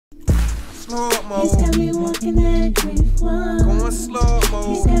slow-mo. He's got me walking that grief walk. Going slow-mo.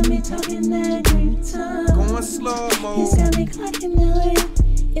 He's got me talking that grief talk. Going slow-mo. He's got me clocking the way.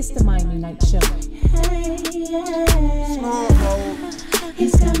 It's the Miami Night Show. Hey, yeah. Slow-mo.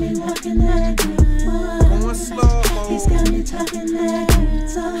 He's got me walking that grief walk. Going slow-mo. He's got me talking that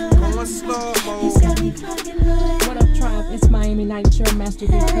grief talk. Going slow-mo. He's got me clocking the way. What up, tribe? It's Miami Night Show, Master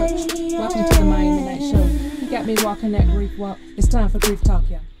Grief Coach. Welcome to the Miami Night Show. You got me walking that grief walk. It's time for Grief Talk,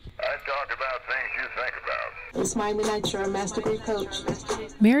 y'all. I talk about things you think about. It's Miami Night Show, Master Grief Coach.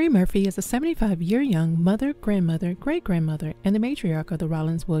 Mary Murphy is a 75-year-young mother, grandmother, great-grandmother, and the matriarch of the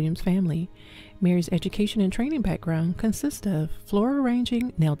Rawlins Williams family. Mary's education and training background consists of floral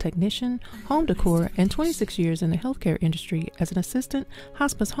arranging, nail technician, home decor, and 26 years in the healthcare industry as an assistant,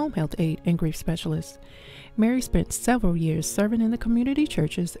 hospice home health aide, and grief specialist. Mary spent several years serving in the community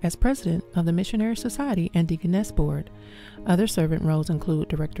churches as president of the Missionary Society and Deaconess Board. Other servant roles include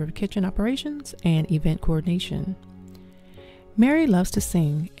director of kitchen operations and event coordination. Mary loves to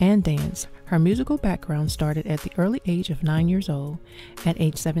sing and dance. Her musical background started at the early age of 9 years old. At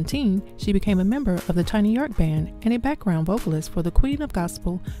age 17, she became a member of the Tiny York Band and a background vocalist for the Queen of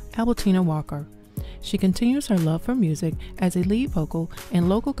Gospel, Albertina Walker. She continues her love for music as a lead vocal in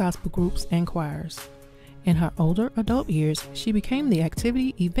local gospel groups and choirs. In her older adult years, she became the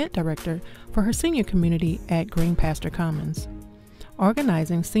activity event director for her senior community at Green Pasture Commons,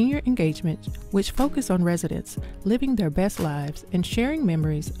 organizing senior engagements which focus on residents living their best lives and sharing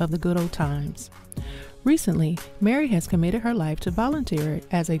memories of the good old times. Recently, Mary has committed her life to volunteer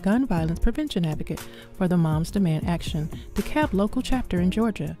as a gun violence prevention advocate for the Moms Demand Action, DeKalb local chapter in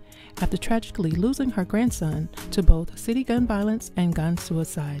Georgia, after tragically losing her grandson to both city gun violence and gun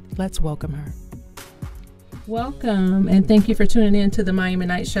suicide. Let's welcome her. Welcome, and thank you for tuning in to the Miami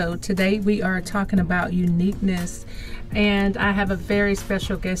Night Show. Today we are talking about uniqueness, and I have a very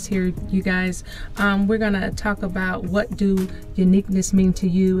special guest here, you guys. We're going to talk about what do uniqueness mean to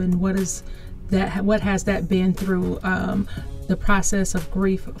you, and what has that been through the process of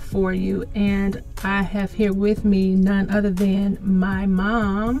grief for you. And I have here with me none other than my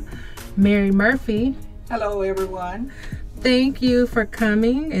mom, Mary Murphy. Hello, everyone. Thank you for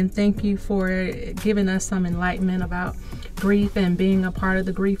coming, and thank you for giving us some enlightenment about grief and being a part of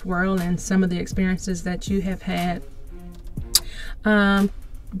the grief world and some of the experiences that you have had.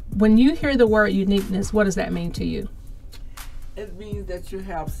 When you hear the word uniqueness, what does that mean to you? It means that you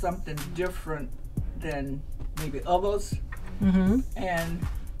have something different than maybe others. Mm-hmm. And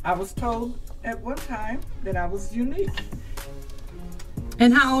I was told at one time that I was unique.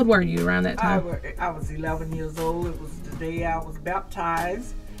 And how old were you around that time? I was 11 years old. It was the day I was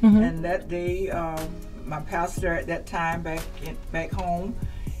baptized. Mm-hmm. And that day, my pastor at that time back home,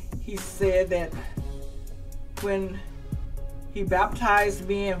 he said that when he baptized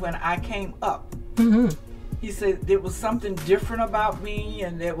me and when I came up, mm-hmm. he said there was something different about me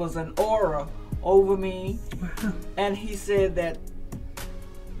and there was an aura over me. Wow. And he said that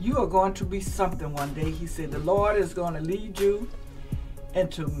you are going to be something one day. He said the Lord is going to lead you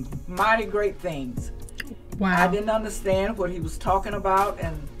into mighty great things. Wow. I didn't understand what he was talking about,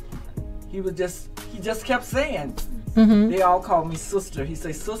 and he just kept saying, mm-hmm. they all called me sister. He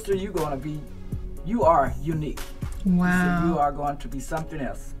said, sister, you are unique. Wow. He said, you are going to be something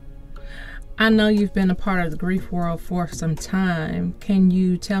else. I know you've been a part of the grief world for some time. Can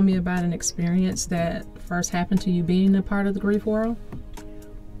you tell me about an experience that first happened to you being a part of the grief world?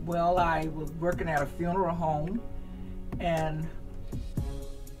 Well, I was working at a funeral home, and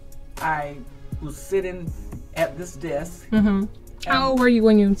I was sitting at this desk. Mm-hmm. How old were you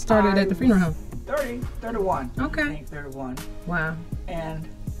when you started at the funeral home? 31. Okay. I think 31. Wow. And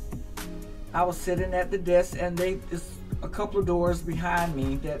I was sitting at the desk, and there's a couple of doors behind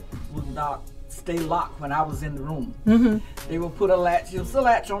me that would not stay locked when I was in the room. Mm-hmm. They would put a latch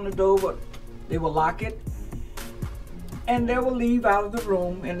on the door, but they would lock it. And they will leave out of the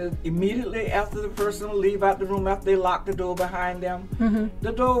room, and immediately after the person will leave out the room, after they lock the door behind them, mm-hmm.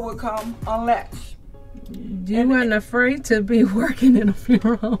 the door will come unlatched. You weren't afraid to be working in a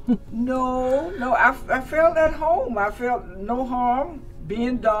funeral home? No, I felt at home. I felt no harm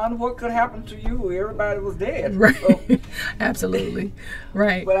being done. What could happen to you? Everybody was dead. Right. So, Absolutely.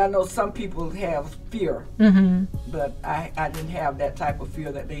 Right. But I know some people have fear, mm-hmm. but I didn't have that type of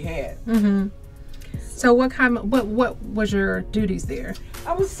fear that they had. Mm-hmm. So what was your duties there?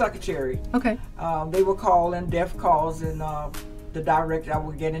 I was secretary. Okay. They were calling death calls, and the director, I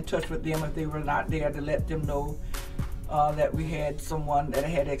would get in touch with them if they were not there to let them know that we had someone that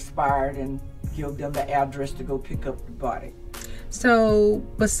had expired and give them the address to go pick up the body. So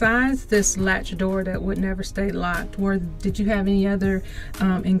besides this latch door that would never stay locked, did you have any other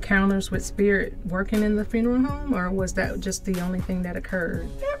encounters with spirit working in the funeral home, or was that just the only thing that occurred?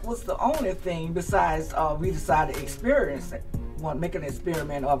 That was the only thing. Besides, we decided to experience it. Make an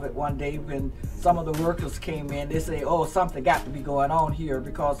experiment of it one day when some of the workers came in. They say, "Oh, something got to be going on here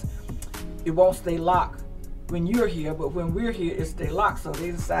because it won't stay locked when you're here, but when we're here, it stay locked." So they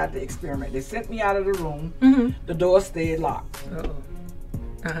decided to experiment. They sent me out of the room. The door stayed locked.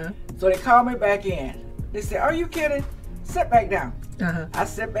 So they called me back in. They said, "Are you kidding? Sit back down." I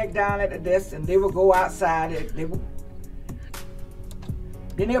sat back down at the desk, and they would go outside. Then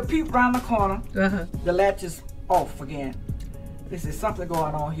they'll peep around the corner. The latch is off again. They said, "Something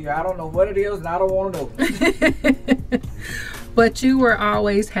going on here. I don't know what it is, and I don't want to know." But you were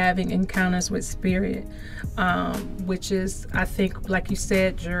always having encounters with spirit, which is, I think, like you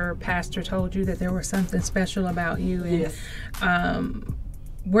said, your pastor told you that there was something special about you. And, Yes.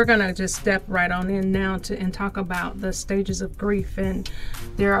 We're going to just step right on in now and talk about the stages of grief. And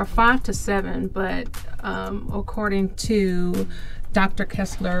there are 5 to 7, but according to Dr.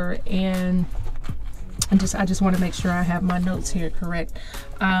 Kessler, and I just want to make sure I have my notes here correct.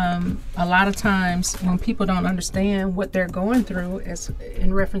 A lot of times when people don't understand what they're going through as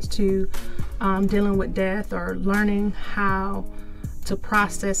in reference to dealing with death or learning how to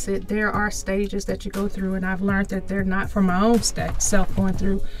process it, there are stages that you go through, and I've learned that they're not, for my own self, going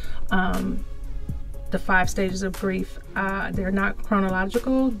through the 5 stages of grief. They're not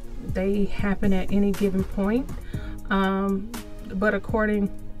chronological. They happen at any given point. But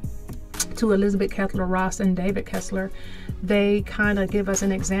according to Elizabeth Kessler Ross and David Kessler, they kind of give us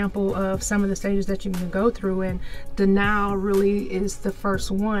an example of some of the stages that you can go through, and denial really is the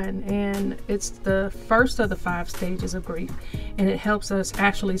first one, and it's the first of the 5 stages of grief, and it helps us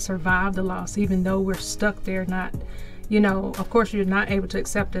actually survive the loss, even though we're stuck there, not, of course you're not able to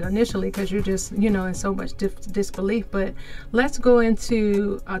accept it initially because you're just, in so much disbelief. But let's go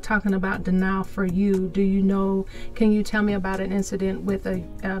into talking about denial for you. Can you tell me about an incident with a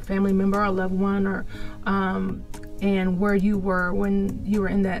family member or a loved one, or and where you were when you were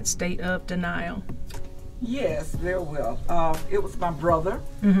in that state of denial? Yes, very well. It was my brother.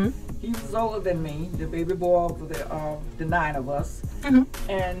 He was older than me, the baby boy of the 9 of us,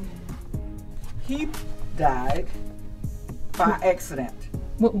 and he died by accident.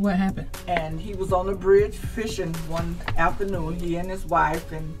 What happened? And he was on the bridge fishing one afternoon, he and his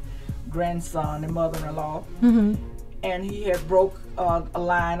wife and grandson and mother-in-law, and he had broke a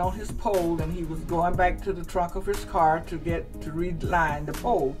line on his pole, and he was going back to the trunk of his car to reline the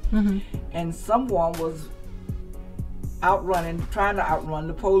pole, and someone was trying to outrun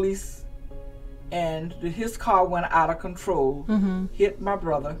the police, and his car went out of control, hit my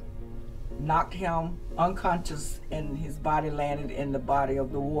brother, knocked him unconscious, and his body landed in the body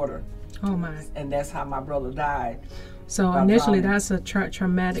of the water. Oh my. And that's how my brother died. So initially that's a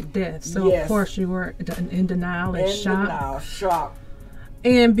traumatic death. So yes. Of course you were in denial and shock.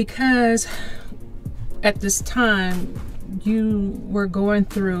 And because at this time you were going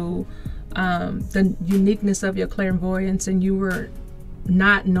through the uniqueness of your clairvoyance, and you were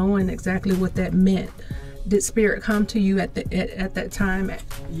not knowing exactly what that meant, did spirit come to you at that time?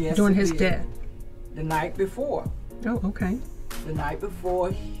 Yes, during his death? The night before. Oh, okay. The night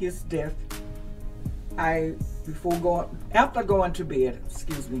before his death, after going to bed,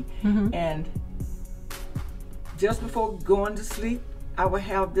 and just before going to sleep, I would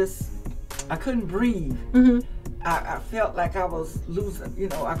have this, I couldn't breathe. I felt like I was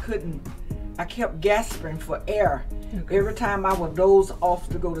losing, I kept gasping for air. Okay. Every time I would doze off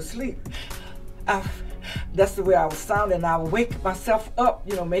to go to sleep, that's the way I was sounding. I would wake myself up,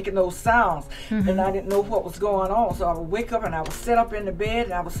 making those sounds, and I didn't know what was going on. So I would wake up and I would sit up in the bed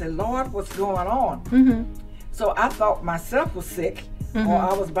and I would say, "Lord, what's going on?" So I thought myself was sick, or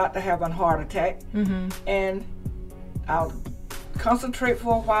I was about to have a heart attack, and I would concentrate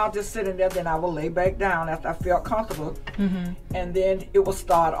for a while, just sitting there. Then I would lay back down after I felt comfortable, and then it would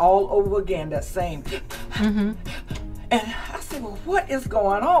start all over again, that same. And I said, "Well, what is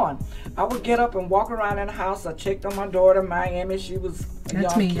going on?" I would get up and walk around in the house. I checked on my daughter, Miami. She was a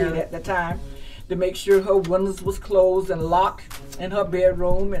young kid at the time, to make sure her windows was closed and locked in her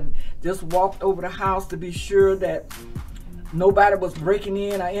bedroom, and just walked over the house to be sure that nobody was breaking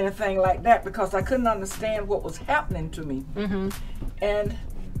in or anything like that, because I couldn't understand what was happening to me. And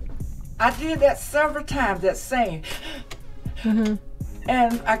I did that several times, that same.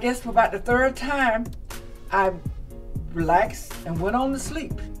 And I guess for about the 3rd time, I relaxed and went on to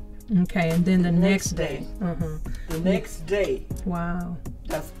sleep. Okay, and then the next day. The next day. Wow.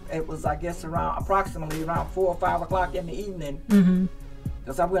 It was, I guess, approximately around 4 or 5 o'clock in the evening.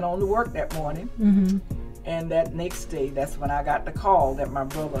 Because I went on to work that morning. And that next day, that's when I got the call that my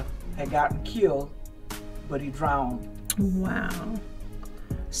brother had gotten killed, but he drowned. Wow.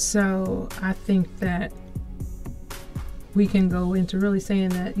 So I think that we can go into really saying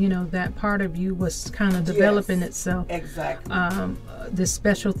that, you know, that part of you was kind of developing itself. Exactly. This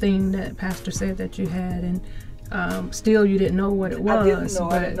special thing that Pastor said that you had, and still you didn't know what it was.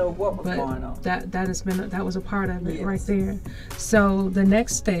 I didn't know what was going on. That was a part of it. Yes. Right there. So the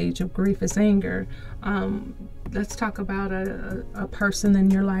next stage of grief is anger. Let's talk about a person in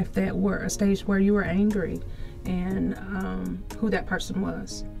your life that were a stage where you were angry, and who that person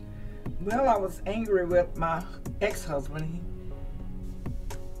was. Well, I was angry with my ex-husband.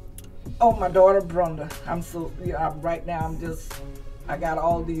 My daughter Brenda. Right now I got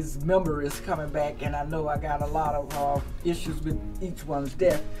all these memories coming back, and I know I got a lot of issues with each one's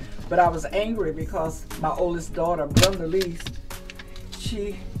death. But I was angry because my oldest daughter, Brenda Lee,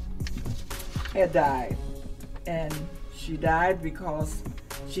 she had died. And she died because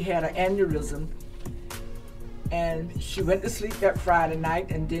she had an aneurysm. And she went to sleep that Friday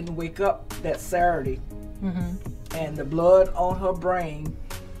night and didn't wake up that Saturday. And the blood on her brain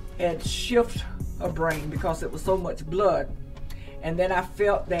had shifted her brain because it was so much blood. And then I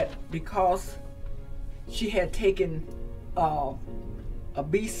felt that because she had taken a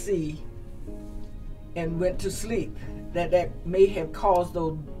BC and went to sleep, that may have caused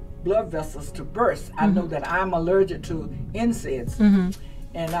those blood vessels to burst. I know that I'm allergic to NSAIDs.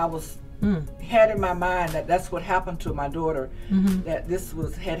 And I was had in my mind that that's what happened to my daughter, that this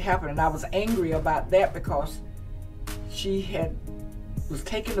had happened, and I was angry about that because she was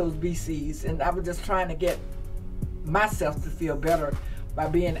taking those BCs, and I was just trying to get myself to feel better by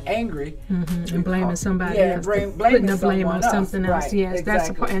being angry and blaming somebody else, blaming putting the blame on else. something else. Right, Yes,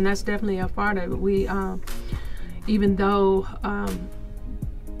 exactly. and that's definitely a part of it. We, even though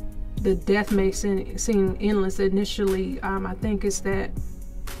the death may seem endless initially, I think it's that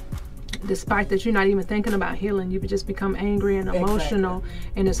despite that you're not even thinking about healing, you just become angry and emotional,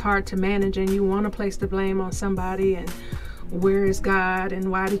 and it's hard to manage, and you want to place the blame on somebody, and where is God,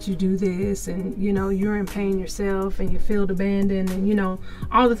 and why did you do this, and you know, you're in pain yourself, and you feel abandoned, and you know,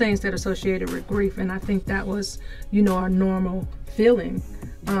 all the things that are associated with grief. And I think that was, you know, our normal feeling,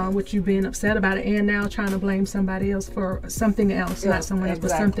 with you being upset about it, and now trying to blame somebody else for something else, not someone else, but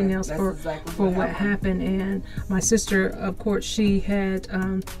something else for what happened. And my sister, of course, she had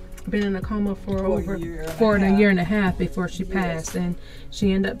been in a coma for over a year and a half before she passed, and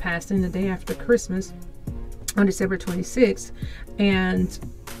she ended up passing the day after Christmas on December 26th. And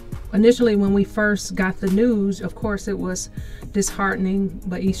initially when we first got the news, of course it was disheartening,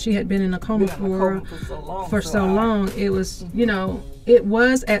 but she had been in a coma for so long. It was, you know, it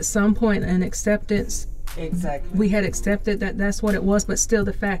was at some point an acceptance. Exactly. We had accepted that that's what it was, but still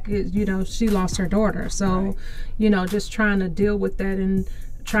the fact is, you know, she lost her daughter. So, you know, just trying to deal with that and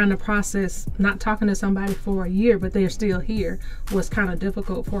trying to process not talking to somebody for a year, but they're still here, was kind of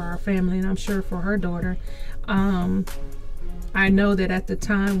difficult for our family, and I'm sure for her daughter. I know that at the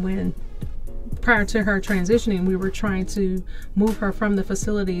time when, prior to her transitioning, we were trying to move her from the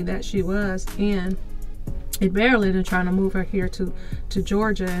facility that she was in Maryland and trying to move her here to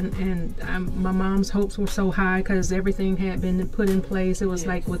Georgia, and my mom's hopes were so high because everything had been put in place. It was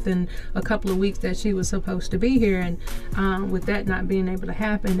like within a couple of weeks that she was supposed to be here, and with that not being able to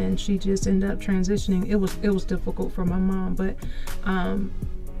happen, and she just ended up transitioning, it was difficult for my mom. But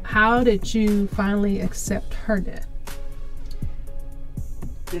how did you finally accept her death?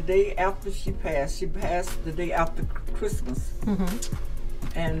 The day after she passed the day after Christmas.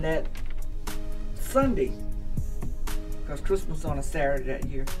 And that Sunday, because Christmas was on a Saturday that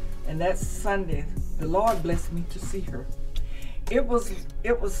year, and that Sunday the Lord blessed me to see her. It was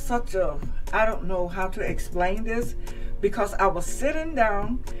such a, I don't know how to explain this, because I was sitting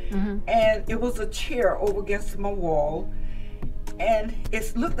down and it was a chair over against my wall, and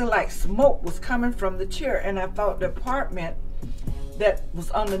it looked like smoke was coming from the chair, and I thought the apartment that was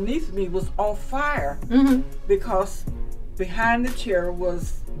underneath me was on fire, because behind the chair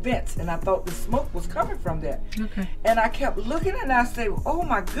was vents, and I thought the smoke was coming from there. And I kept looking, and I said, oh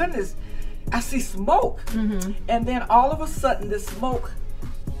my goodness, I see smoke. And then all of a sudden the smoke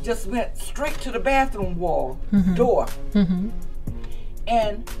just went straight to the bathroom wall door.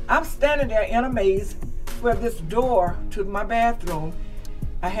 And I'm standing there in a maze where this door to my bathroom,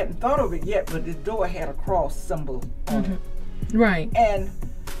 I hadn't thought of it yet, but this door had a cross symbol on it. And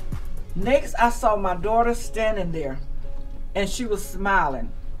next I saw my daughter standing there, and she was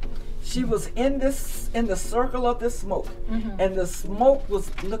smiling. She was in the circle of the smoke, and the smoke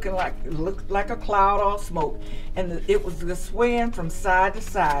was looked like a cloud or smoke, and it was just swaying from side to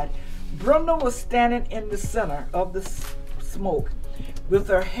side. Brenda was standing in the center of the smoke, with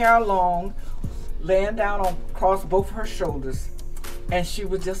her hair long, laying down across both her shoulders, and she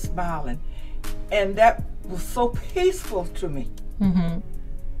was just smiling, and that was so peaceful to me.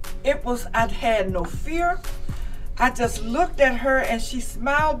 It was, I had no fear. I just looked at her and she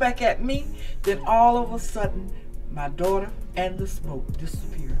smiled back at me. Then all of a sudden, my daughter and the smoke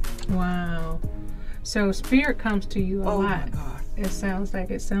disappeared. Wow. So spirit comes to you a lot. Oh my God. It sounds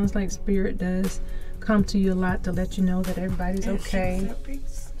like spirit does come to you a lot to let you know that everybody's And okay. She was at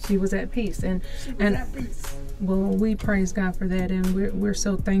peace. She was at peace. And She was at peace. well, we praise God for that, and we're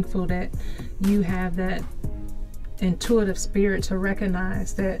so thankful that you have that intuitive spirit to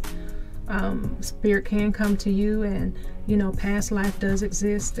recognize that spirit can come to you, and past life does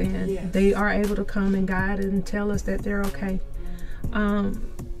exist, and Yes. they are able to come and guide and tell us that they're okay.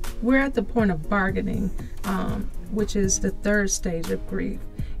 We're at the point of bargaining, which is the third stage of grief,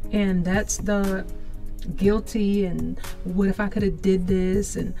 and that's the guilty and what if I could have did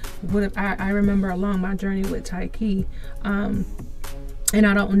this, and what if I remember along my journey with Taiki, and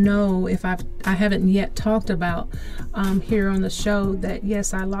I don't know if I haven't yet talked about here on the show that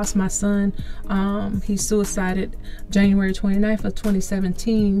yes, I lost my son. He suicided January 29th of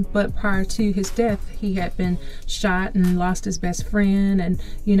 2017, but prior to his death, he had been shot and lost his best friend, and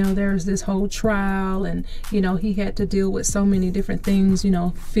there was this whole trial, and he had to deal with so many different things,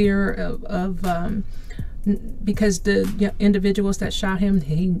 fear of because the individuals that shot him,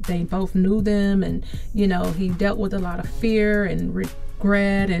 they both knew them, and he dealt with a lot of fear and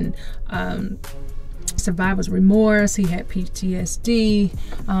regret and survivor's remorse. He had PTSD.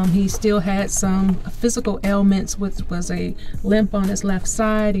 He still had some physical ailments, which was a limp on his left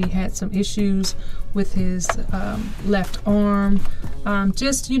side. He had some issues with his left arm.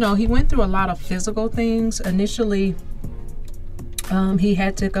 He went through a lot of physical things. Initially, he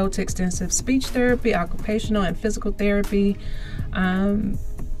had to go to extensive speech therapy, occupational and physical therapy.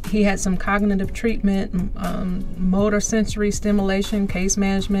 He had some cognitive treatment, motor sensory stimulation, case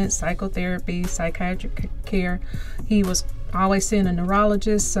management, psychotherapy, psychiatric care. He was always seeing a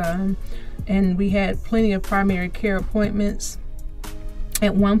neurologist, and we had plenty of primary care appointments.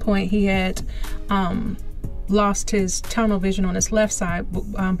 At one point, he had lost his tunnel vision on his left side,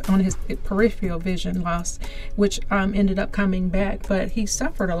 on his peripheral vision loss, which ended up coming back. But he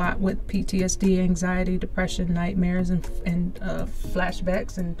suffered a lot with PTSD, anxiety, depression, nightmares, and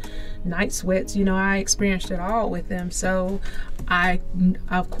flashbacks and night sweats. I experienced it all with him. So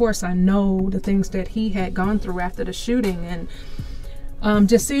of course I know the things that he had gone through after the shooting, and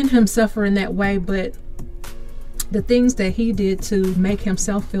just seeing him suffer in that way. But the things that he did to make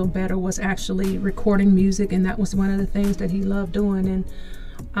himself feel better was actually recording music, and that was one of the things that he loved doing.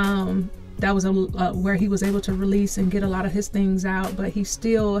 And that was where he was able to release and get a lot of his things out. But he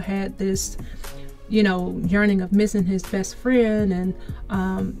still had this, yearning of missing his best friend,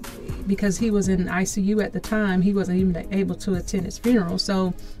 and because he was in ICU at the time, he wasn't even able to attend his funeral.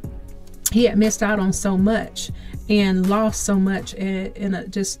 So he had missed out on so much and lost so much,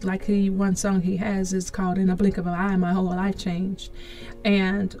 just like one song he has is called "In a Blink of an Eye, My Whole Life Changed."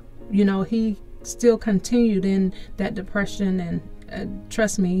 And he still continued in that depression, and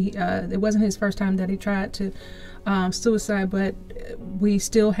trust me, it wasn't his first time that he tried to suicide, but we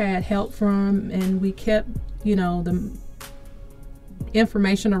still had help from, and we kept the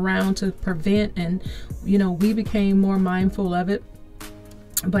information around to prevent, and we became more mindful of it.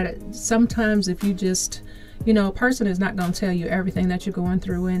 But sometimes if you just a person is not going to tell you everything that you're going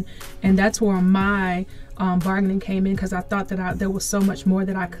through, and that's where my bargaining came in, because I thought that there was so much more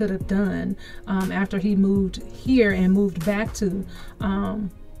that I could have done. After he moved here and moved back to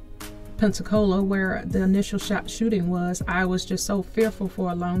Pensacola, where the initial shooting was, I was just so fearful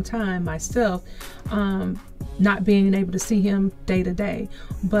for a long time myself, not being able to see him day to day.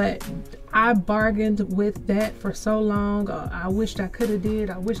 But I bargained with that for so long. I wished I could have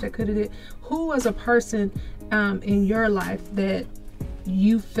did. I wished I could have did. Who was a person in your life that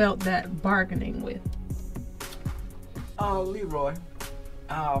you felt that bargaining with? Leroy.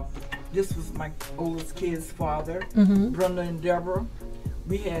 This was my oldest kid's father, Mm-hmm. Brenda and Deborah.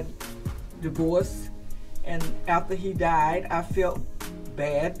 We had divorced, and after he died, I felt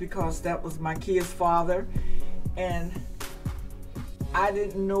bad because that was my kid's father, and I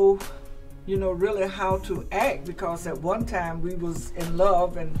didn't know, really how to act, because at one time we was in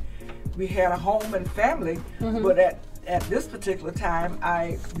love and we had a home and family, Mm-hmm. but at this particular time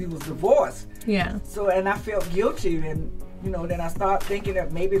we was divorced. Yeah. So, and I felt guilty, and then I started thinking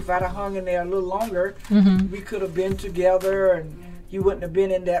that maybe if I'd have hung in there a little longer, Mm-hmm. we could have been together, and he wouldn't have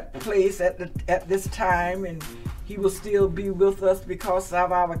been in that place at this time, and he will still be with us because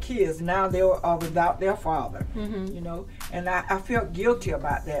of our kids. Now they are without their father, and I felt guilty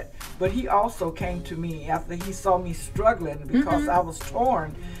about that. But he also came to me after he saw me struggling because I was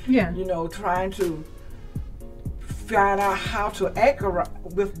torn, Yeah. trying to find out how to act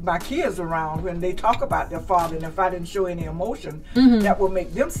with my kids around when they talk about their father, and if I didn't show any emotion, that would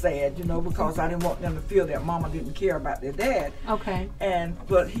make them sad, because I didn't want them to feel that mama didn't care about their dad. Okay.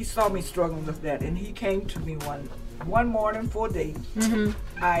 But he saw me struggling with that, and he came to me one morning for a day.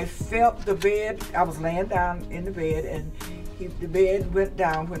 I felt the bed. I was laying down in the bed, and the bed went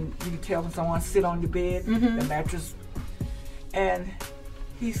down. When you can tell when someone sit on the bed, the mattress, and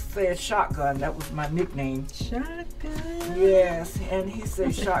he said shotgun. That was my nickname. Shotgun. Yes, and he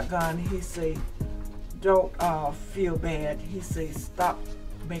said shotgun. He said, don't feel bad. He said, stop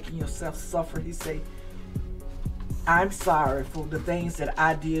making yourself suffer. He said, I'm sorry for the things that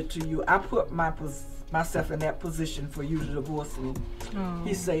I did to you. I put myself in that position for you to divorce me. Oh.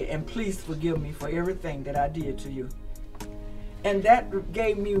 He said, and please forgive me for everything that I did to you. And that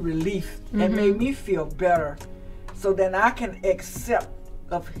gave me relief and made me feel better, so then I can accept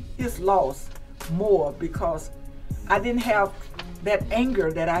of his loss more, because I didn't have that anger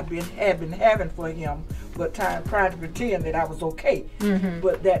that had been having for him, but trying to pretend that I was okay.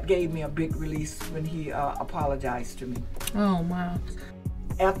 But that gave me a big release when he apologized to me. Oh wow.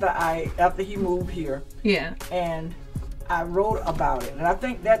 After he moved here, Yeah. and I wrote about it, and I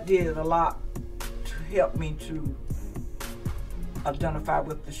think that did a lot to help me to identify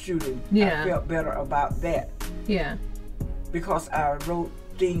with the shooting. Yeah. I felt better about that Yeah. because I wrote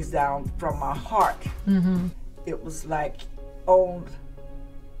things down from my heart. It was like on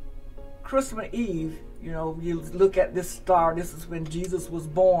Christmas Eve, you look at this star. This is when Jesus was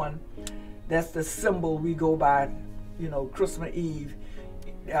born. That's the symbol we go by, Christmas Eve.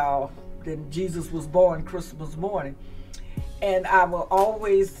 Then Jesus was born Christmas morning. And I will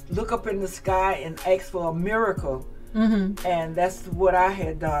always look up in the sky and ask for a miracle. And that's what I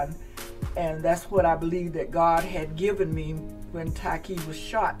had done. And that's what I believe that God had given me when Taki was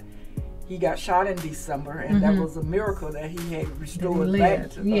shot. He got shot in December, and that was a miracle that he had restored back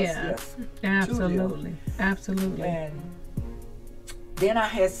to us. Yes, Absolutely. Absolutely. And then I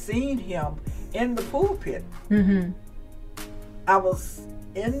had seen him in the pulpit. I was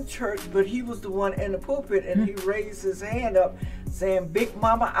in church, but he was the one in the pulpit, and he raised his hand up saying, Big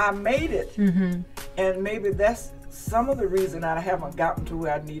Mama, I made it. And maybe that's some of the reason I haven't gotten to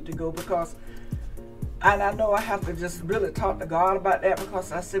where I need to go, because and I know I have to just really talk to God about that,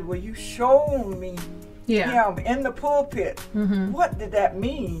 because I said, well, you showed me him in the pulpit. What did that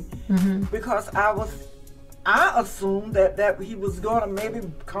mean? Because I assumed that he was going to maybe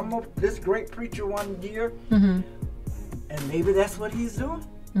come up this great preacher one year, and maybe that's what he's doing,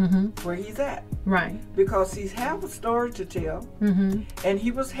 where he's at. Right. Because he has a story to tell, and he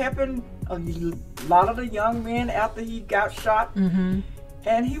was helping a lot of the young men after he got shot, and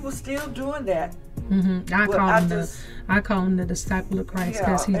he was still doing that. I call him the disciple of Christ,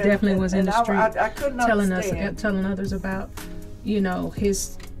 because he definitely was in the street I couldn't telling others about,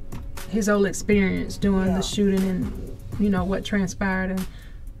 his old experience during the shooting, and what transpired,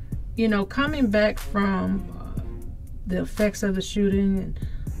 and coming back from the effects of the shooting and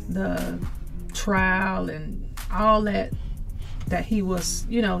the trial and all that he was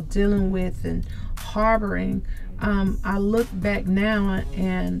dealing with and harboring. I look back now,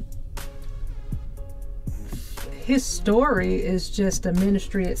 and his story is just a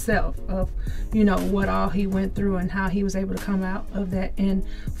ministry itself of what all he went through and how he was able to come out of that, and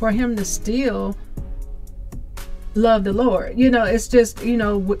for him to still love the Lord. It's just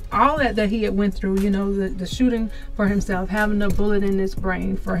with all that he had went through, the shooting for himself, having a bullet in his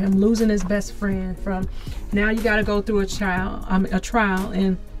brain, for him losing his best friend, from now you got to go through a trial.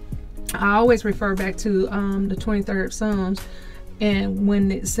 And I always refer back to the 23rd Psalms, and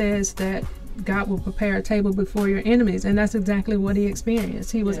when it says that God will prepare a table before your enemies, and that's exactly what he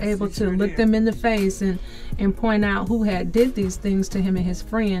experienced. He was able to look them in the face and point out who had did these things to him and his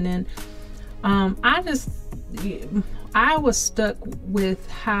friend. And I was stuck with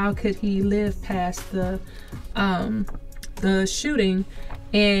how could he live past the shooting,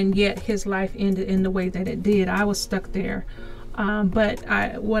 and yet his life ended in the way that it did. I was stuck there. But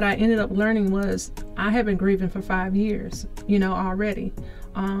what I ended up learning was I have been grieving for 5 years, already,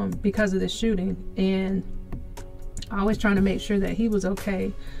 because of the shooting. And always trying to make sure that he was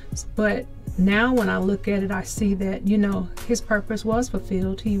okay. But now when I look at it, I see that, you know, his purpose was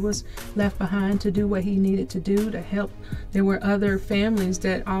fulfilled. He was left behind to do what he needed to do to help. There were other families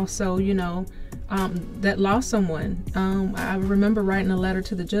that also, you know, that lost someone. I remember writing a letter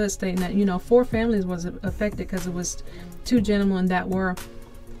to the judge stating that, you know, 4 families was affected because it was 2 gentlemen that were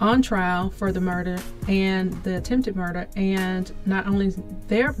on trial for the murder and the attempted murder, and not only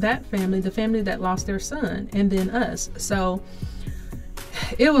that family, the family that lost their son, and then us. So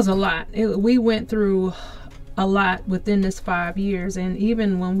it was a lot. We went through a lot within this 5 years, and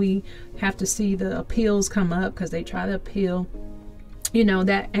even when we have to see the appeals come up, because they try to appeal, you know,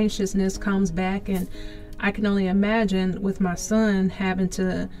 that anxiousness comes back. And I can only imagine with my son having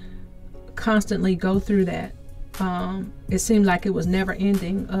to constantly go through that. It seemed like it was never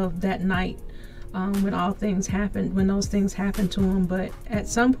ending of that night when all things happened, when those things happened to him. But at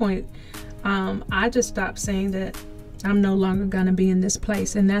some point, I just stopped saying that I'm no longer going to be in this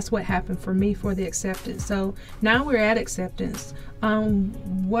place. And that's what happened for me for the acceptance. So now we're at acceptance.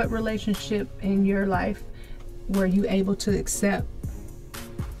 What relationship in your life were you able to accept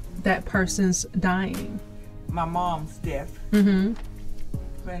that person's dying? My mom's death. Mm-hmm.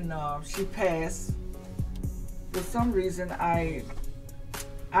 When she passed, for some reason I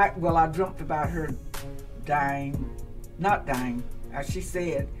dreamt about her dying, not dying. As she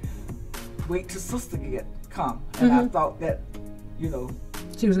said, wait till sister come. And I thought that, you know,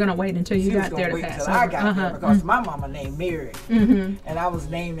 she was going to wait until you got there to wait pass till over. I got there, because my mama named Mary, and I was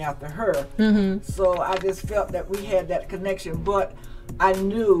named after her. So I just felt that we had that connection. But I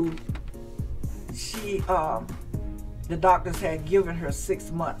knew she, the doctors had given her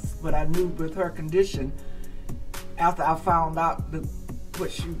 6 months, but I knew with her condition, after I found out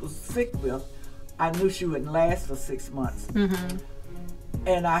what she was sick with, I knew she wouldn't last for 6 months.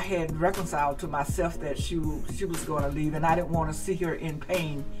 And I had reconciled to myself that she was going to leave, and I didn't want to see her in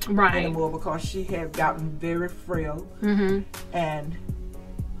pain anymore, because she had gotten very frail, and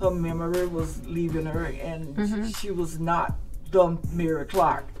her memory was leaving her, and she was not the Mary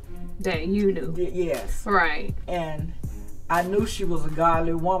Clark that you knew. Yes. Right. And I knew she was a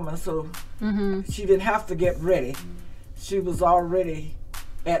godly woman, so she didn't have to get ready. She was already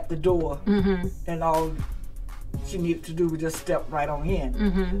at the door, and all she needed to do was just step right on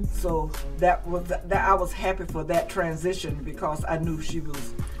in. So that I was happy for that transition, because I knew she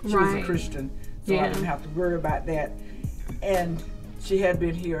was a Christian, so I didn't have to worry about that. And she had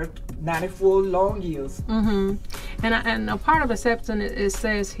been here 94 long years. And a part of acceptance, it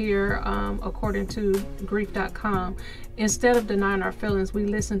says here, according to grief.com, instead of denying our feelings, we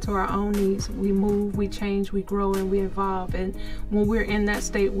listen to our own needs. We move, we change, we grow, and we evolve. And when we're in that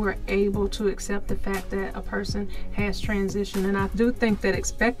state, we're able to accept the fact that a person has transitioned. And I do think that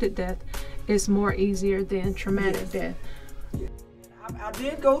expected death is more easier than traumatic death. I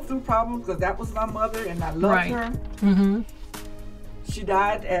did go through problems, because that was my mother, and I loved her. She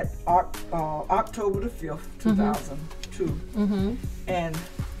died at October the 5th, 2002. And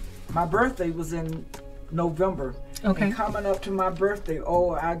my birthday was in November. And coming up to my birthday,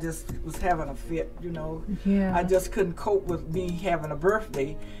 I just was having a fit, you know. I just couldn't cope with me having a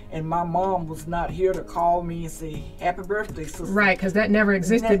birthday, and my mom was not here to call me and say, happy birthday, sister. Right, because that never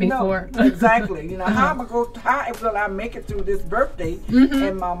existed before. No, exactly. You know, how will I make it through this birthday,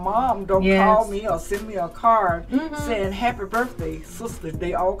 and my mom don't call me or send me a card saying, happy birthday, sister.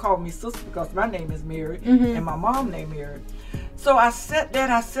 They all call me sister because my name is Mary, and my mom named Mary. So I sat there,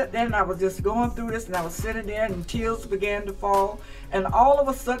 and I was just going through this, and I was sitting there, and tears began to fall. And all of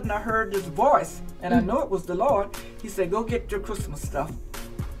a sudden, I heard this voice, and I know it was the Lord. He said, go get your Christmas stuff,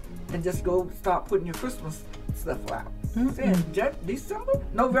 and just go start putting your Christmas stuff out. Said,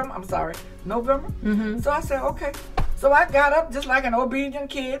 November. So I said, okay. So I got up just like an obedient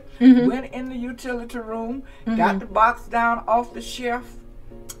kid, went in the utility room, got the box down off the shelf.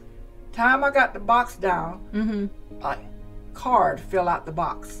 Time I got the box down, card fell out the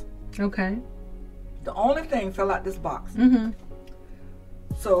box. Okay. The only thing fell out this box.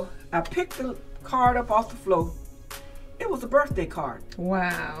 So I picked the card up off the floor. It was a birthday card.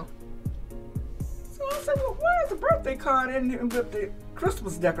 Wow. So I said, well, where's the birthday card in with the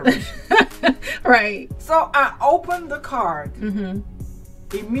Christmas decoration? Right. So I opened the card.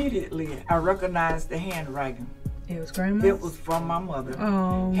 Immediately I recognized the handwriting. It was grandma's? It was from my mother.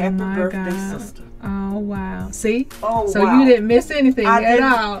 Oh, happy birthday, sister. Oh, wow. See? Oh, so wow. You didn't miss anything at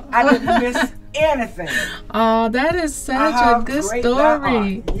all. I didn't miss anything. Oh, that is such a good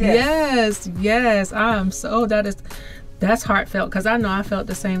story. Yes. Yes. That's heartfelt, because I know I felt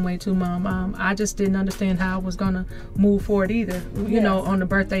the same way too, Mom. I just didn't understand how I was going to move forward either, you know, on the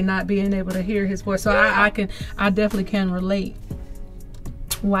birthday, not being able to hear his voice. So I definitely can relate.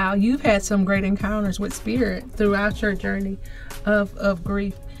 Wow, you've had some great encounters with spirit throughout your journey of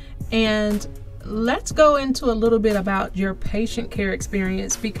grief. And let's go into a little bit about your patient care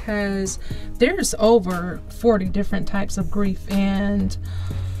experience, because there's over 40 different types of grief. And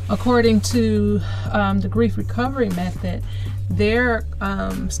according to the grief recovery method, their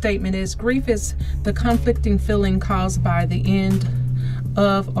statement is grief is the conflicting feeling caused by the end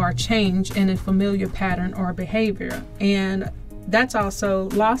of or change in a familiar pattern or behavior. And that's also,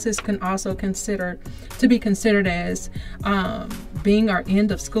 losses can also be considered as being our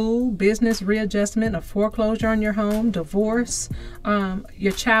end of school, business readjustment, a foreclosure on your home, divorce,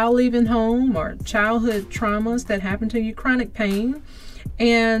 your child leaving home, or childhood traumas that happen to you, chronic pain.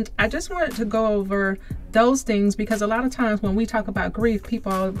 And I just wanted to go over those things, because a lot of times when we talk about grief,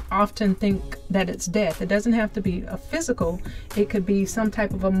 people often think that it's death. It doesn't have to be a physical. It could be some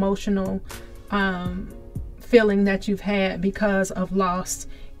type of emotional feeling that you've had because of loss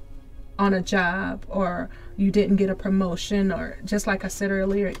on a job, or you didn't get a promotion, or just like I said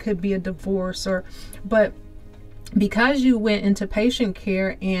earlier, it could be a divorce. But because you went into patient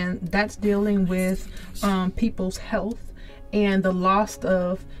care, and that's dealing with people's health and the loss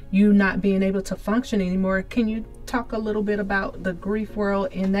of you not being able to function anymore, can you talk a little bit about the grief world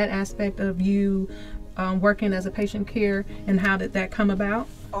in that aspect of you working as a patient care, and how did that come about?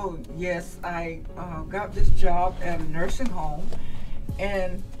 Oh yes, I got this job at a nursing home,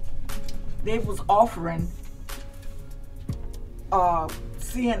 and they was offering a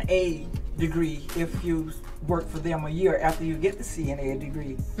CNA degree if you work for them a year after you get the CNA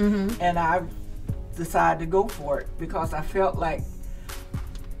degree. And I decided to go for it because I felt like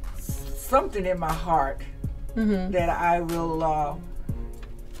something in my heart that I will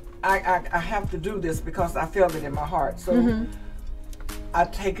I have to do this, because I felt it in my heart. So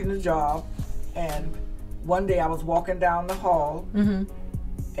I've taken the job, and one day I was walking down the hall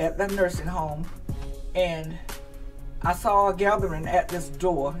at the nursing home, and I saw a gathering at this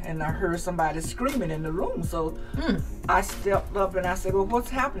door, and I heard somebody screaming in the room. So I stepped up and I said, well, what's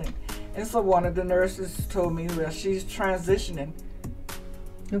happening? And so one of the nurses told me, well, she's transitioning.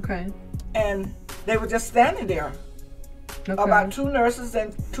 Okay. And they were just standing there. Okay. About 2 nurses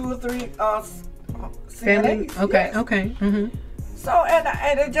and 2 or 3 Family? CNAs. Okay, Yes. okay. So,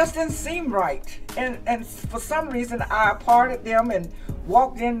 and it just didn't seem right. And for some reason, I parted them and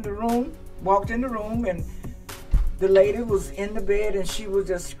walked in the room, and the lady was in the bed, and she was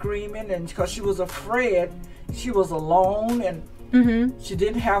just screaming, and because she was afraid, she was alone, and she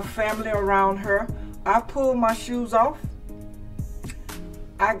didn't have family around her. I pulled my shoes off.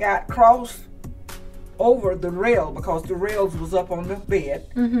 I got crossed over the rail, because the rails was up on the bed.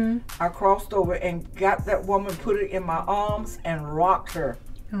 I crossed over and got that woman, put it in my arms, and rocked her.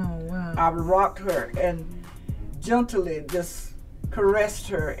 Oh, wow. I rocked her and gently just caressed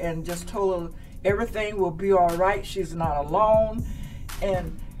her and just told her everything will be all right. She's not alone.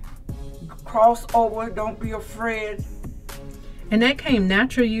 And cross over, don't be afraid. And that came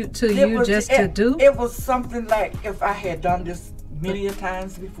natural to you to do? It was something like if I had done this many a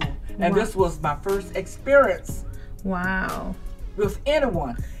times before. And this was my first experience. Wow. With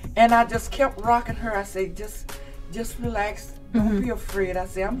anyone. And I just kept rocking her. I say, just relax. Don't be afraid. I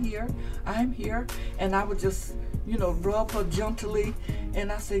say, I'm here. And I would just, rub her gently.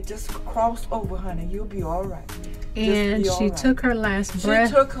 And I say, just cross over, honey. You'll be all right. And she took her last breath?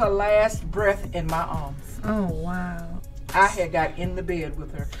 She took her last breath in my arms. Oh, wow. I had got in the bed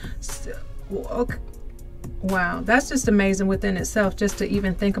with her. Okay. Wow, that's just amazing within itself, just to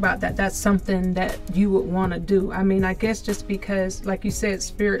even think about that. That's something that you would want to do. I mean, I guess just because, like you said,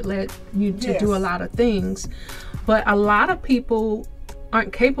 Spirit led you to do a lot of things, but a lot of people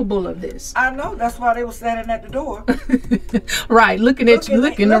aren't capable of this. I know, that's why they were standing at the door. Right, looking at you,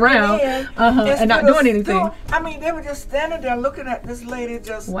 looking around, and not doing anything. They were just standing there looking at this lady.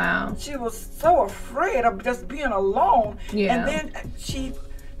 Just wow. She was so afraid of just being alone. Yeah. And then she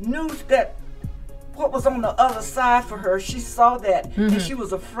knew that what was on the other side for her. She saw that, and she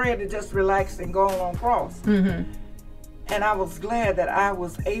was afraid to just relax and go on across. And I was glad that I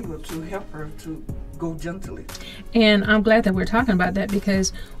was able to help her to go gently. And I'm glad that we're talking about that,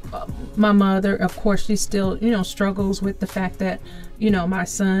 because my mother, of course, she still, struggles with the fact that, my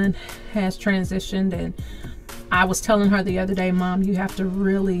son has transitioned. And I was telling her the other day, Mom, you have to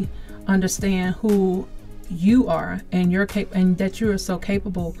really understand who you are, and and that you are so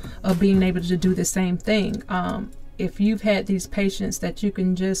capable of being able to do the same thing. If you've had these patients that you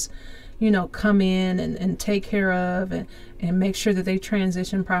can just you know, come in and take care of and make sure that they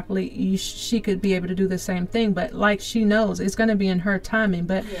transition properly, she could be able to do the same thing. But like she knows, it's going to be in her timing.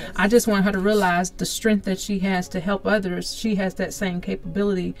 But Yes. I just want her to realize the strength that she has to help others. She has that same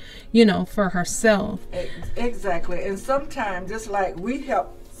capability, you know, for herself. Exactly. And sometimes, just like we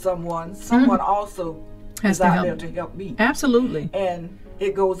help someone also Has is to out help. there to help me. Absolutely. And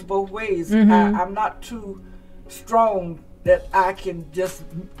it goes both ways. Mhm. I'm not too strong that I can just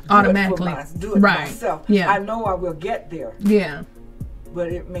Automatically. do it Right. myself. Yeah. I know I will get there, Yeah.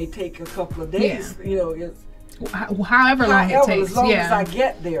 but it may take a couple of days. You know, it's However long it takes. as long Yeah. as I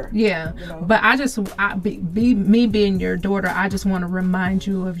get there. Yeah, You know? but me being your daughter, I just want to remind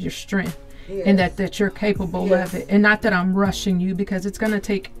you of your strength, and that you're capable Yes. of it, and not that I'm rushing you, because it's going to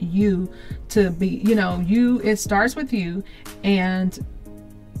take you to be, you know, it starts with you, and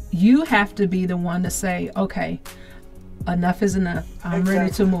you have to be the one to say, okay, enough is enough. I'm ready to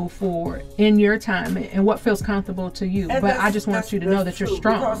Exactly. move forward in your time and what feels comfortable to you. And But I that's- just want you to that's know that you're true,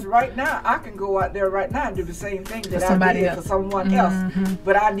 strong. Because right now, I can go out there right now and do the same thing that I somebody did else. for someone else,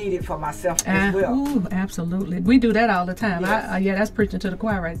 but I need it for myself as well. Ooh, absolutely. We do that all the time. Yes. Yeah, that's preaching to the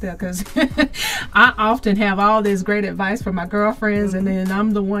choir right there, because I often have all this great advice for my girlfriends, and then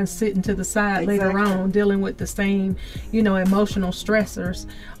I'm the one sitting to the side later Exactly. on dealing with the same, you know, emotional stressors.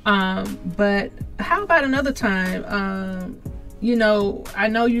 But how about another time? You know, I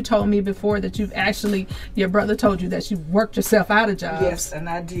know you told me before that your brother told you that you worked yourself out of jobs. Yes, and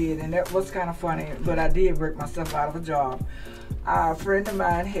I did, and that was kind of funny, but I did work myself out of a job. A friend of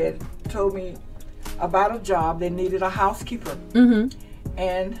mine had told me about a job. They needed a housekeeper,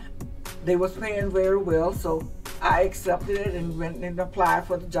 and they was paying very well, so I accepted it and went and applied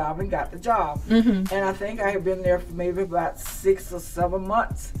for the job and got the job. And I think I had been there for maybe about 6 or 7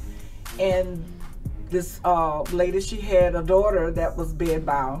 months, and this lady, she had a daughter that was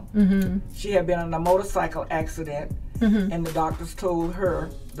bedbound. She had been in a motorcycle accident, and the doctors told her,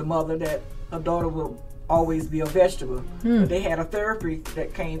 the mother, that her daughter will always be a vegetable. But they had a therapy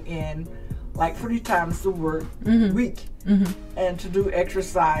that came in like 3 times a week, and to do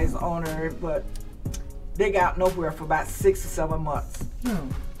exercise on her, but they got nowhere for about 6 or 7 months.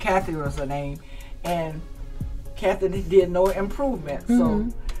 Kathy was her name, and Kathy did no improvement. So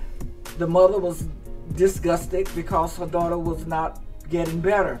the mother was disgusted because her daughter was not getting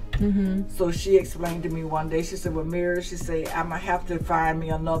better. So she explained to me one day, she said, well, Mary, she said, I'm gonna have to find me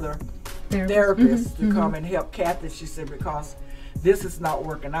another therapist to come and help Kathy. She said, because this is not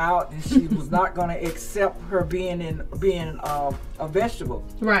working out, and she was not gonna accept her being a vegetable.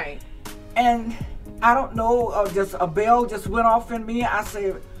 Right. And I don't know, just a bell just went off in me. I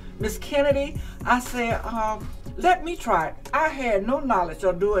said, Miss Kennedy, I said, let me try it. I had no knowledge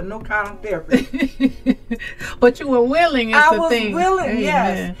of doing no kind of therapy. But you were willing, is I the was thing. willing,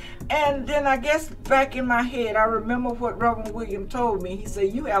 yes. Amen. And then I guess back in my head, I remember what Reverend William told me. He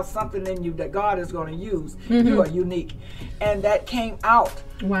said, you have something in you that God is going to use. You are unique. And that came out.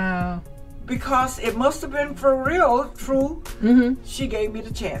 Wow. Because it must have been for real, true. She gave me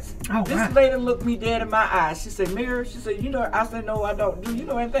the chance. Oh, this wow. lady looked me dead in my eyes. She said, Mary, she said, you know, I said, no, I don't. Do you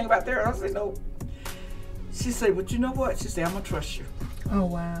know anything about therapy? I said, no. She said, but you know what? She said, I'm going to trust you. Oh,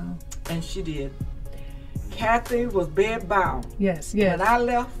 wow. And she did. Kathy was bedbound. Yes, yes. When I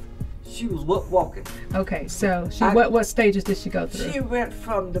left, she was walking. Okay, so what stages did she go through? She went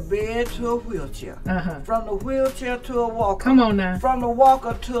from the bed to a wheelchair. From the wheelchair to a walker. Come on now. From the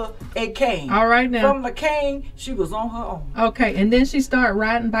walker to a cane. All right now. From the cane, she was on her own. Okay, and then she started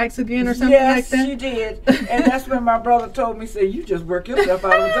riding bikes again or something like that? Yes, she did. And that's when my brother told me, say, you just work yourself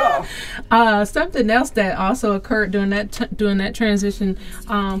out of the job. Something else that also occurred during that transition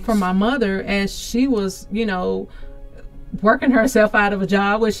for my mother, as she was, you know, working herself out of a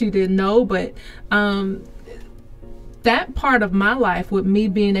job, which she didn't know, but that part of my life with me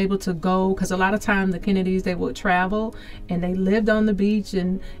being able to go, because a lot of time the Kennedys, they would travel and they lived on the beach,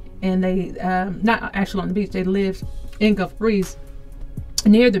 and they not actually on the beach, they lived in Gulf Breeze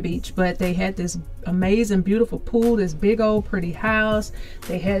near the beach, but they had this amazing beautiful pool, this big old pretty house.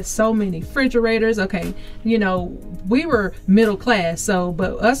 They had so many refrigerators. Okay, you know, we were middle class, so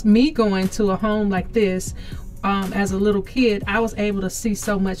but me going to a home like this, as a little kid, I was able to see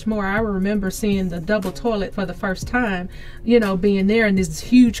so much more. I remember seeing the double toilet for the first time, you know, being there in this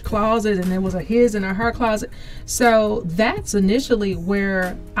huge closet, and there was a his and a her closet. So that's initially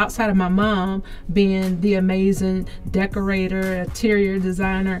where, outside of my mom being the amazing decorator, interior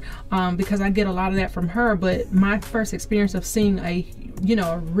designer, because I get a lot of that from her, but my first experience of seeing a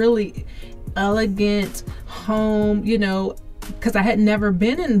really elegant home, you know, because I had never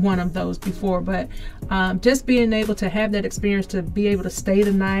been in one of those before, but just being able to have that experience, to be able to stay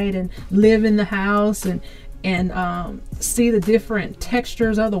the night and live in the house and see the different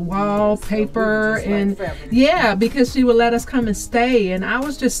textures of the wallpaper, and yeah, because she would let us come and stay, and I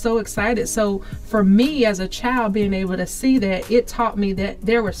was just so excited. So for me as a child, being able to see that, it taught me that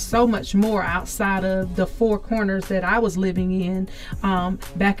there was so much more outside of the four corners that I was living in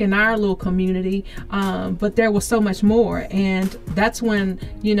back in our little community, but there was so much more. And that's when,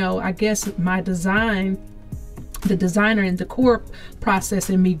 you know, I guess the designer and decor process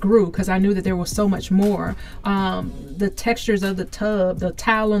in me grew, because I knew that there was so much more. The textures of the tub, the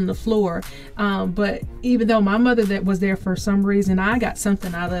tile on the floor, but even though my mother that was there, for some reason I got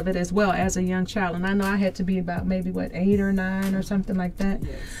something out of it as well as a young child, and I know I had to be about maybe 8 or 9 or something like that.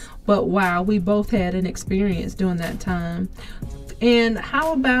 Yes. But wow, we both had an experience during that time. And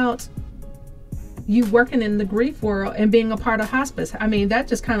how about you working in the grief world and being a part of hospice? I mean, that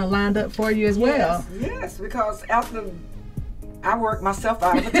just kind of lined up for you as well. Yes, because after I worked myself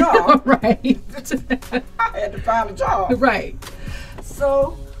out of a job, right, I had to find a job. Right.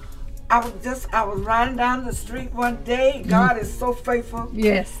 So I was riding down the street one day. God is so faithful.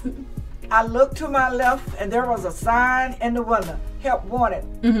 Yes. I looked to my left, and there was a sign in the window: help wanted,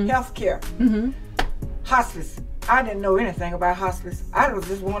 health care, hospice. I didn't know anything about hospice. I was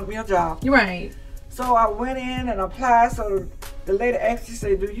just wanted me a job. Right. So I went in and applied. So the lady actually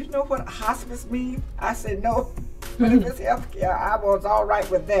said, "Do you know what hospice means?" I said, "No, but if it's healthcare, I was all right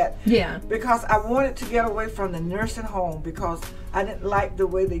with that." Yeah. Because I wanted to get away from the nursing home, because I didn't like the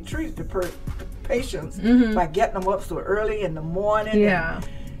way they treated the patients by getting them up so early in the morning. Yeah.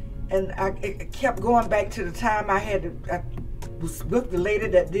 And it kept going back to the time I was with the lady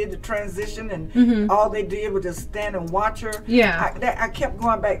that did the transition, and all they did was just stand and watch her. Yeah. I kept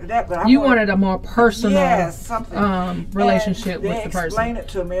going back to that, but you wanted a more personal relationship relationship with the person. They explained it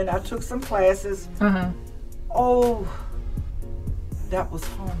to me, and I took some classes. Oh, that was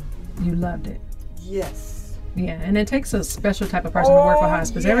home. You loved it. Yes. Yeah, and it takes a special type of person to work for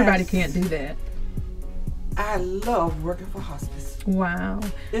hospice. Yes. Everybody can't do that. I love working for hospice. Wow.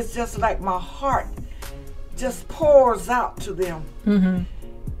 It's just like my heart just pours out to them,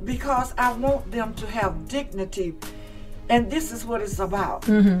 because I want them to have dignity, and this is what it's about,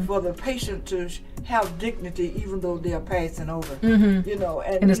 for the patient to have dignity even though they're passing over. You know,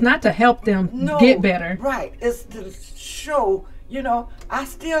 and it's not to help them get better. Right. It's to show, you know, I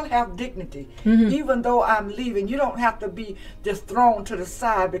still have dignity even though I'm leaving. You don't have to be just thrown to the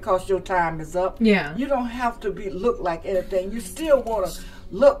side because your time is up. Yeah. You don't have to look like anything. You still want to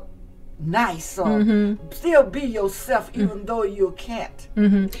look nice, or still be yourself even though you can't.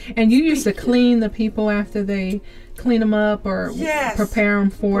 And you used to clean the people after they clean them up, or prepare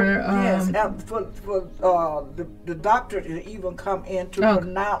them for the doctor to even come in to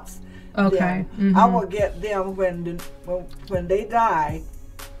pronounce them. I will get them when they die.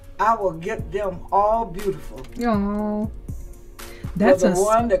 I will get them all beautiful. Oh, that's the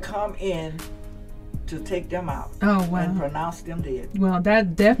one to come in to take them out. Oh, wow. And pronounce them dead. Well,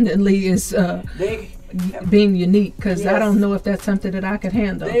 that definitely is being unique, because I don't know if that's something that I could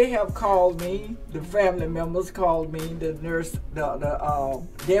handle. They have called me, the family members called me the nurse, the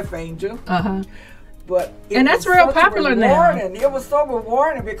death angel. But and that's real popular now. It was so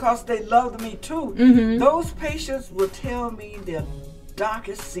rewarding because they loved me too. Those patients would tell me their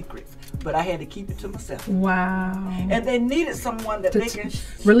darkest secrets, but I had to keep it to myself. Wow. And they needed someone that they can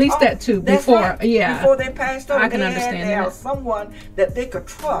release that to before, right. Before they passed over. I can understand had to have someone that they could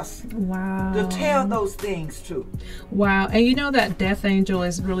trust. Wow. To tell those things to. Wow. And you know that death angel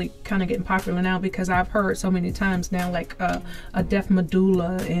is really kind of getting popular now, because I've heard so many times now, like a death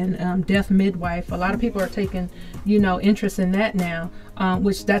medulla and death midwife. A lot of people are taking, you know, interest in that now,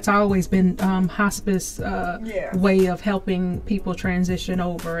 which that's always been hospice way of helping people transition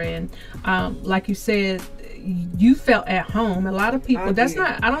over. And like you said, you felt at home. A lot of people, I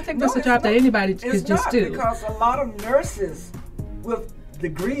don't think that's a job that anybody could just do. Because a lot of nurses with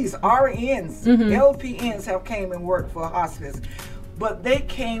degrees, RNs, LPNs have came and worked for hospice. But they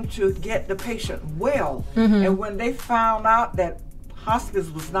came to get the patient well. And when they found out that hospice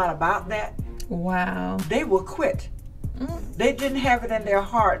was not about that, wow, they will quit. They didn't have it in their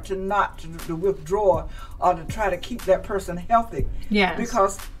heart to withdraw or to try to keep that person healthy. Yes.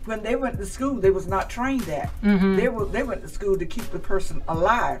 Because when they went to school, they was not trained that. They went to school to keep the person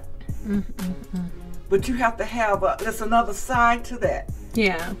alive. But you have to have there's another side to that.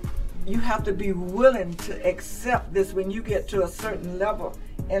 Yeah. You have to be willing to accept this when you get to a certain level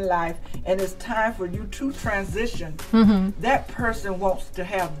in life, and it's time for you to transition. That person wants to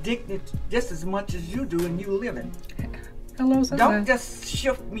have dignity just as much as you do, and you living. Hello, somebody. Don't just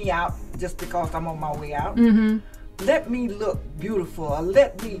shift me out just because I'm on my way out. Let me look beautiful. Or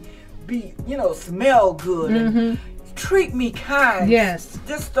let me be, you know, smell good. And treat me kind. Yes.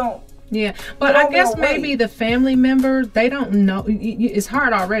 Just don't. Yeah, but I guess maybe the family member, they don't know. It's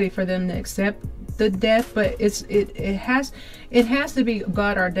hard already for them to accept the death, but it has to be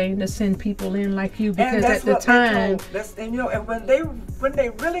God ordained to send people in like you, because at the time, and you know, and when they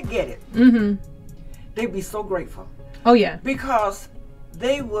really get it, they be so grateful. Oh yeah, because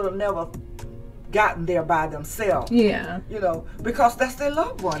they would have never gotten there by themselves. Yeah, you know, because that's their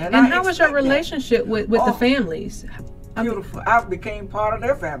loved one. And how was your relationship with the families? Beautiful. I became part of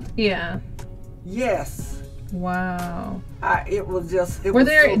their family. Yeah. Yes. Wow. It was just. Were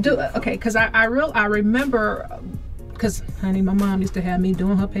there? Okay, because I remember. Because, honey, my mom used to have me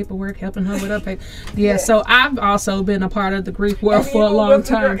doing her paperwork, helping her with her paper. Yeah, so I've also been a part of the grief world for a long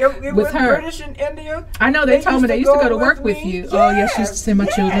time with her. British and India. I know they told me they used to go to work with you. Oh, yes, she used to send my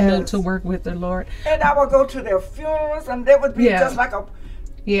children to work with her, Lord. And I would go to their funerals, and they would be just like a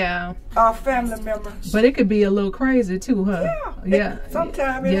family member. But it could be a little crazy too, huh? Yeah.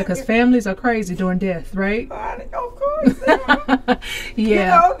 Sometimes. Yeah, because families are crazy during death, right? Of course.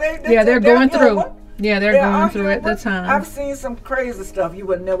 Yeah. You know, they're going through. Yeah, they're going through at the time. I've seen some crazy stuff you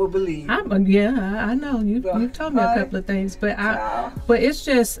would never believe. I know. You told me a couple of things, but it's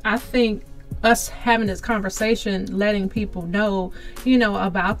just, I think us having this conversation, letting people know, you know,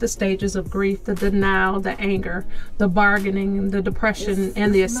 about the stages of grief, the denial, the anger, the bargaining, the depression,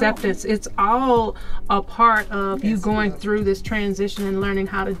 and the acceptance. It's all a part of you going through this transition and learning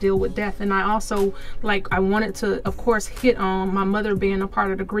how to deal with death. And I also, I wanted to, of course, hit on my mother being a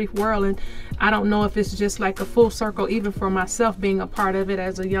part of the grief world. And I don't know if it's just like a full circle, even for myself being a part of it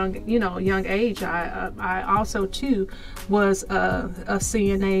as a young age. I also too was a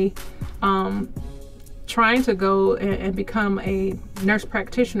CNA, trying to go and become a nurse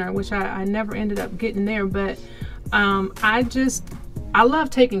practitioner, which I never ended up getting there. But I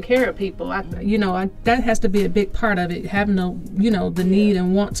love taking care of people. That has to be a big part of it, having the need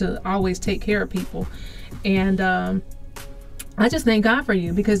and want to always take care of people. And I just thank God for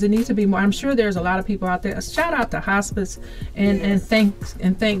you, because there needs to be more. I'm sure there's a lot of people out there. Shout out to hospice and thank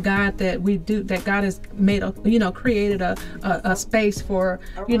God that God has made created a space for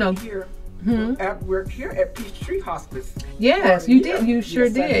I worked here at Peachtree Hospice. Yes, you did. You sure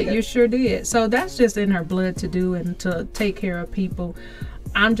did. You sure did. So that's just in her blood to do and to take care of people.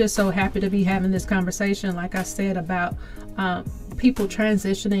 I'm just so happy to be having this conversation, like I said, about people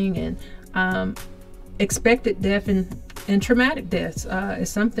transitioning and expected death and traumatic deaths. Is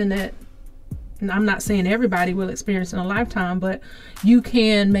something that I'm not saying everybody will experience in a lifetime, but you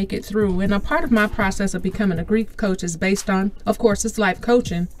can make it through. And a part of my process of becoming a grief coach is based on, of course, it's life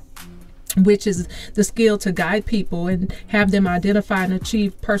coaching, which is the skill to guide people and have them identify and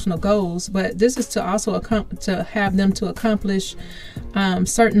achieve personal goals. But this is to also to have them to accomplish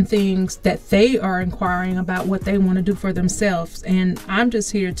certain things that they are inquiring about, what they want to do for themselves. And I'm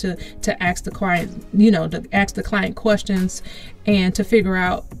just here to ask the client, to ask the client questions and to figure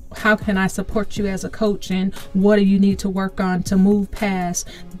out, how can I support you as a coach, and what do you need to work on to move past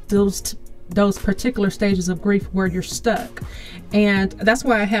those particular stages of grief where you're stuck. And that's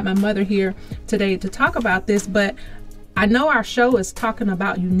why I had my mother here today to talk about this. But I know our show is talking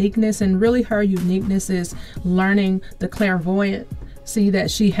about uniqueness, and really her uniqueness is learning the clairvoyancy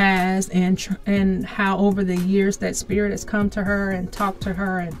that she has, and how over the years that spirit has come to her and talked to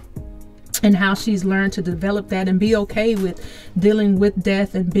her, and how she's learned to develop that and be okay with dealing with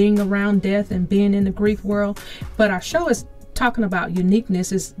death and being around death and being in the grief world. But our show is talking about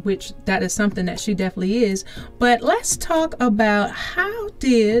uniqueness, which that is something that she definitely is. But let's talk about, how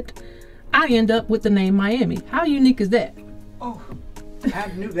did I end up with the name Miami? How unique is that? Oh,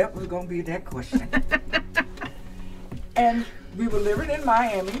 I knew that was going to be that question. And we were living in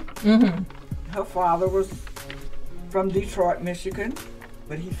Miami. Her father was from Detroit, Michigan,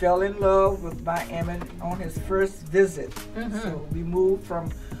 but he fell in love with Miami on his first visit. So we moved from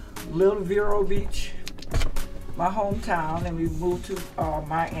Little Vero Beach, my hometown, and we moved to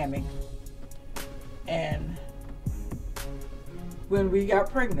Miami. And when we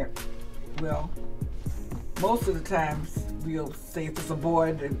got pregnant, well, most of the times we'll say if it's a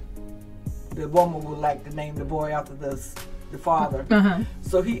boy, the woman would like to name the boy after the father.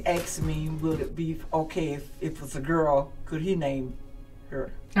 So he asked me, would it be okay if it's a girl, could he name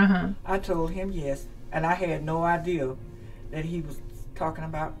her? I told him yes, and I had no idea that he was talking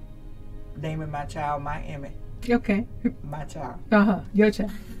about naming my child Miami. Okay. My child. Your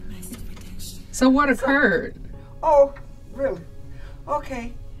child. So what occurred? Oh, really?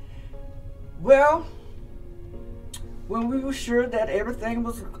 Okay. Well, when we were sure that everything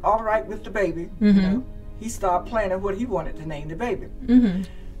was all right with the baby, you know, he started planning what he wanted to name the baby.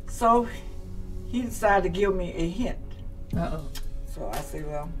 So he decided to give me a hint. So I said,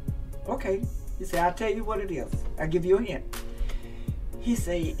 well, okay. He said, I'll tell you what it is. I'll give you a hint. He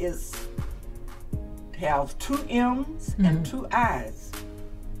said, it's have 2 M's and 2 I's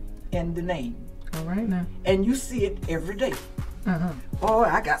in the name. All right now. And you see it every day. Oh,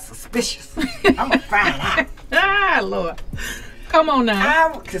 I got suspicious. I'm going to find out. Ah, Lord. Come on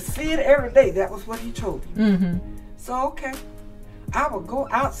now. I could see it every day. That was what he told me. So, okay. I would go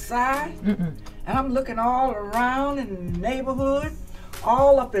outside, and I'm looking all around in the neighborhood,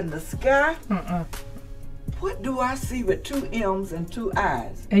 all up in the sky. What do I see with 2 M's and 2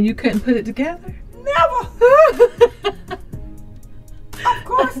 I's? And you couldn't put it together? Never. Of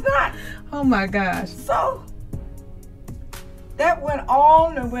course not. Oh my gosh. So that went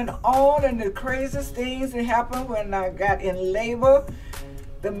on, and the craziest things that happened when I got in labor.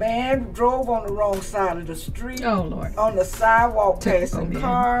 The man drove on the wrong side of the street. Oh Lord. On the sidewalk passing man.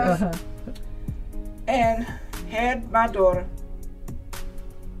 cars. And had my daughter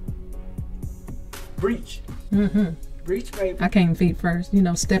breach. Breach, baby. I came feet first, you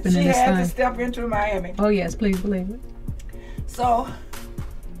know, stepping in She this had to thing. step into Miami. Oh yes, please believe it. So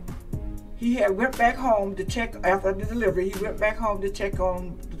he had went back home to check after the delivery. He went back home to check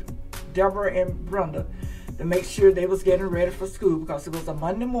on Deborah and Brenda to make sure they was getting ready for school, because it was a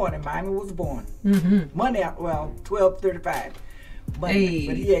Monday morning. Miami was born. Monday, well, 12:35. Monday.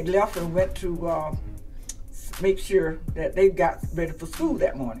 But he had left and went to make sure that they got ready for school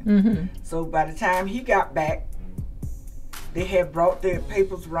that morning. So by the time he got back, they had brought their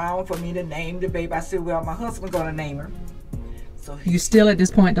papers around for me to name the baby. I said, well, my husband's gonna name her. So You still at this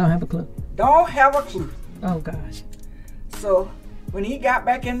point don't have a clue. don't have a clue. Oh gosh. So when he got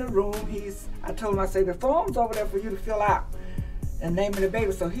back in the room, I told him, I said, the form's over there for you to fill out and naming the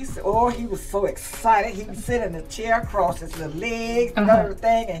baby. So he said, oh, he was so excited. He would sit in the chair, cross his little legs and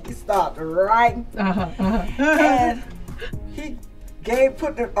everything, and he started writing. And he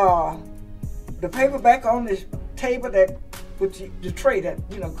put the paper back on the table the tray that,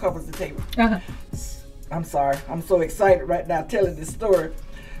 you know, covers the table. I'm sorry, I'm so excited right now telling this story.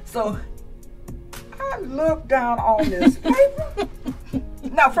 So I looked down on this paper.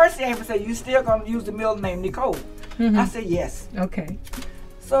 Now, first he even said, you still gonna use the middle name Nicole? I said, yes. Okay.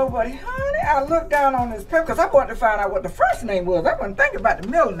 So, but honey, I looked down on this paper because I wanted to find out what the first name was. I wasn't thinking about the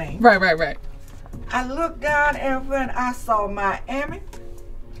middle name. Right. I looked down, and when I saw Miami,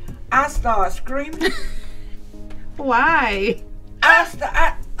 I started screaming. Why?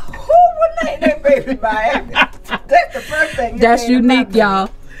 Who would name that baby Miami? That's the first thing. That's unique,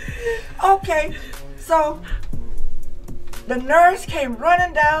 y'all. Okay, so the nurse came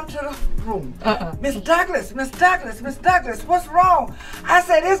running down to the room. Miss Douglas, what's wrong? I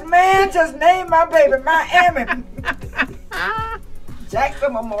said, this man just named my baby Miami.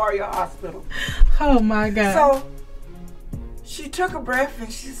 Jackson Memorial Hospital. Oh my God. So she took a breath, and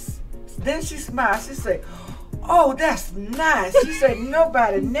then she smiled. She said, oh, that's nice. She said,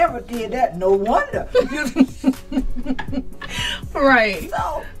 nobody never did that. No wonder. Right.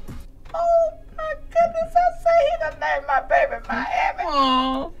 So, oh my goodness, I say he done named my baby Miami.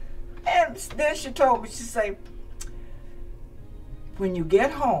 Oh. And then she told me, she said, when you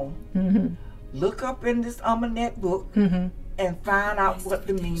get home, look up in this almanac book and find out what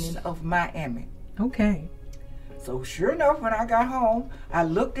the meaning of Miami. Okay. So sure enough, when I got home, I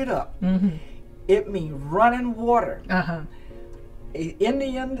looked it up. It means running water. An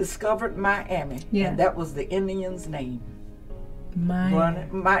Indian discovered Miami, and that was the Indian's name.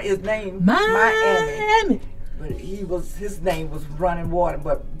 His name Miami. But his name was running water,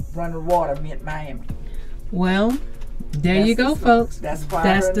 but running water meant Miami. Well, there you go, folks. That's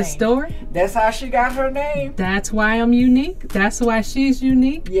the story. That's how she got her name. That's why I'm unique. That's why she's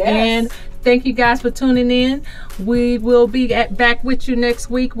unique. Yes. And thank you guys for tuning in. We will be back with you next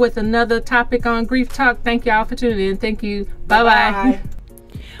week with another topic on Grief Talk. Thank y'all for tuning in. Thank you. Bye-bye.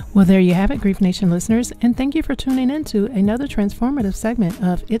 Well, there you have it, Grief Nation listeners, and thank you for tuning in to another transformative segment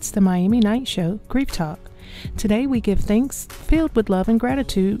of It's the Miami Night Show, Grief Talk. Today we give thanks filled with love and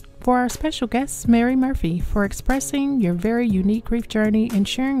gratitude for our special guest, Mary Murphy, for expressing your very unique grief journey and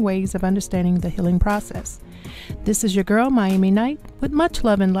sharing ways of understanding the healing process. This is your girl, Miami Night, with much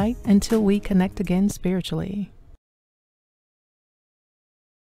love and light until we connect again spiritually.